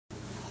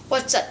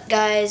What's up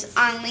guys,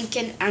 I'm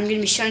Lincoln. I'm going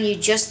to be showing you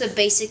just the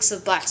basics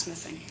of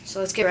blacksmithing. So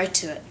let's get right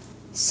to it.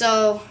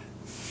 So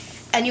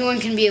anyone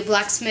can be a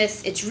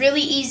blacksmith. It's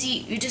really easy.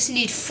 You just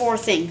need 4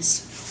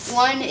 things.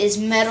 One is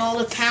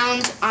metal to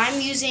pound.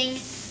 I'm using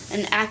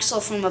an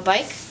axle from a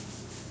bike.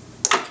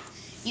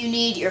 You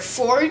need your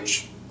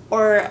forge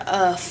or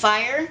a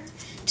fire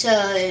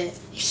to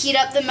heat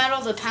up the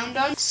metal to pound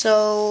on.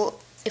 So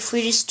if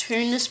we just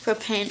turn this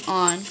propane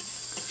on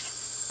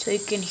so you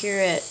can hear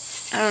it.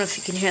 I don't know if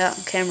you can hear that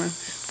on camera,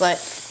 but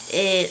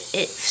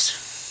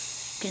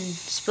it's can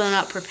spilling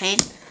out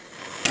propane.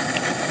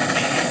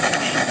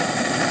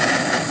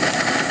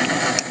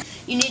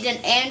 You need an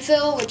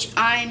anvil, which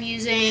I'm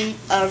using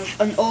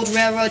an old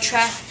railroad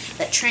track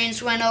that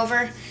trains went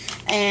over,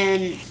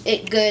 and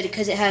it's good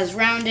because it has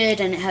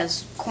rounded and it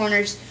has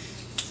corners.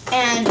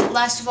 And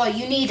last of all,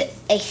 you need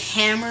a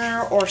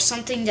hammer or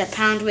something to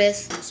pound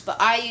with, but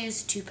I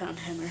use a 2-pound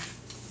hammer.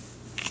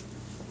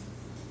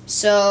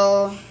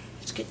 So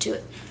let's get to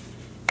it.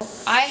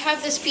 I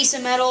have this piece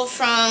of metal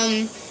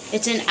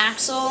it's an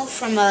axle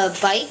from a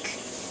bike,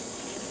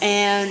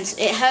 and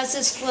it has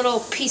this little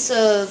piece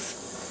of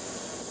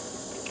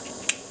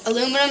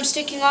aluminum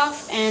sticking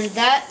off, and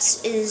that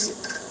is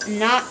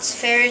not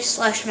ferrous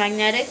 /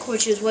 magnetic,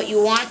 which is what you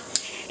want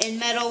in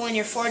metal when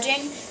you're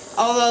forging.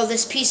 Although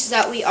this piece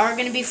that we are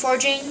going to be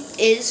forging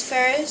is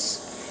ferrous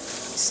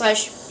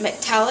 /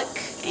 metallic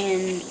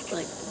and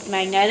like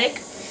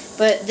magnetic,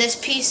 but this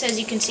piece, as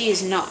you can see,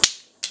 is not.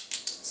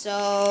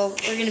 So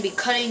we're going to be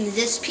cutting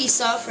this piece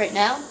off right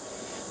now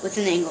with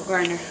an angle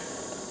grinder.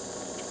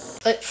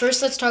 But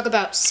first, let's talk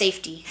about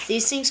safety.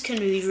 These things can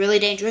be really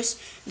dangerous,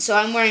 and so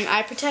I'm wearing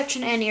eye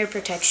protection and ear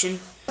protection.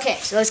 Okay,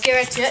 so let's get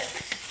right to it.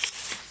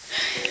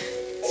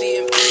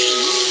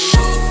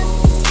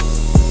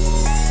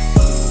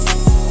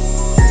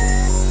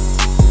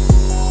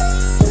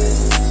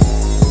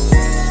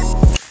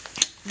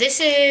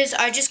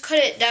 I just cut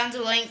it down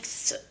to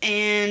length,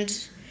 and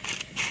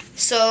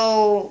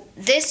so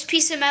this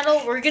piece of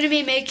metal, we're going to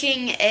be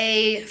making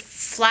a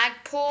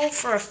flagpole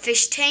for a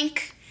fish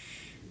tank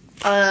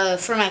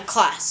for my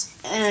class.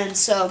 And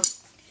so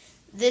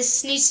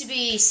this needs to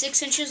be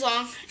 6 inches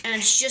long, and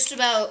it's just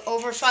about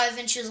over 5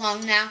 inches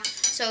long now.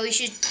 So we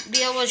should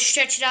be able to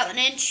stretch it out 1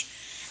 inch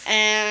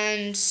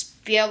and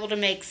be able to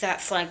make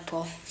that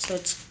flagpole. So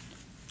let's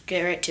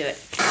get right to it.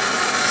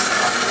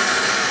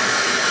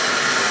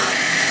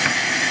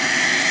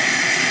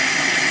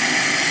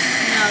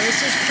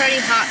 This is pretty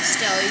hot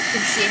still. You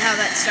can see how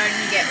that's starting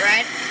to get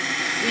red.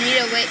 We need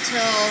to wait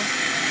till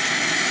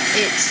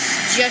it's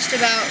just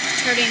about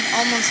turning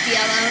almost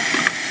yellow,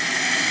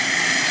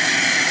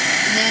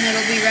 and then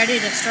it'll be ready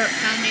to start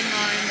pounding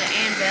on the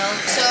anvil.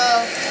 So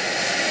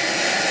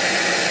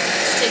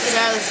let's take it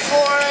out of the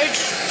forge.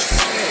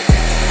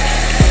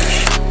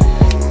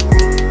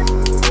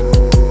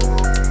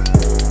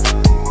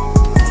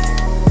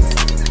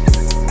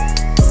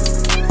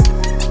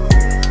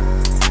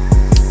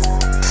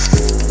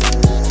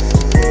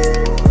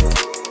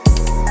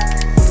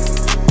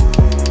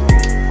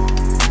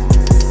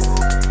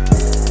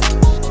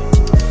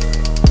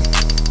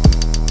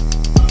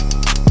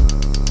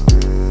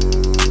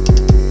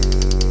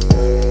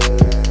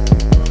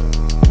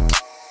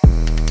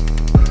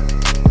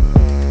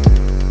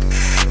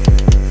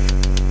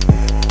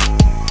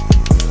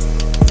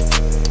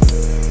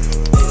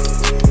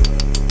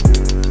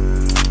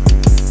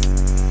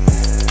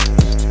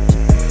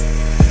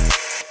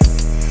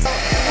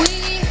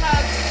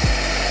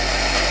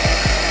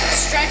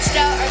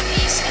 Out our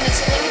piece, and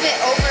it's a little bit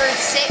over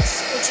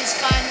 6, which is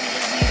fine. We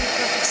just need a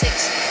perfect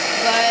 6,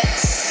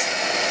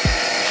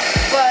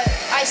 but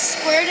I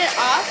squared it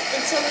off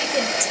until we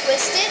could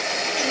twist it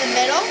in the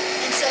middle,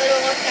 and so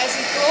it'll look nice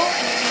and cool,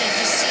 and you're gonna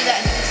just see that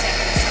in a few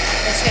seconds.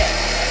 Let's get it.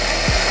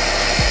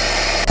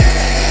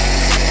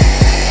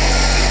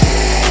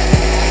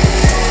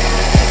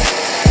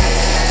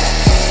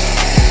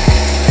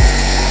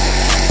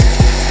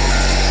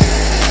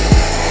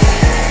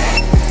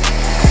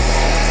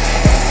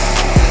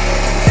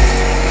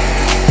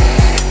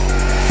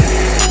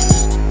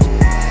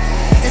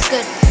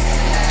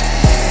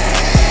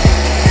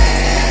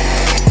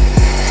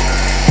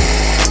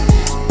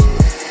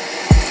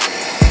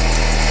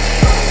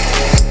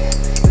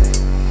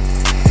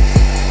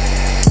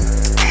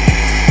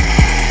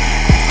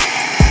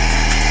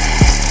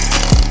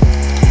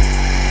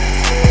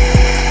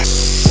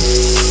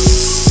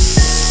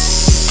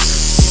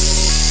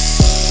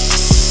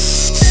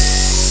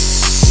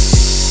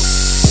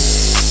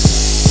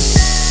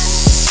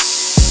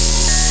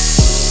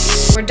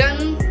 We're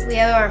done. We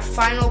have our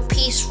final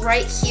piece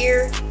right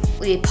here.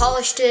 We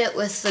polished it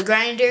with the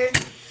grinder,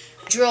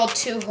 drilled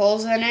 2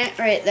 holes in it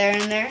right there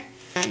and there,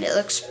 and it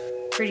looks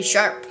pretty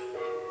sharp.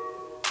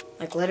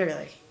 Like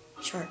literally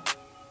sharp.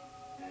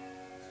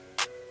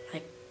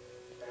 Like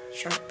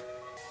sharp.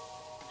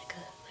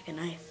 Like a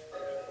knife.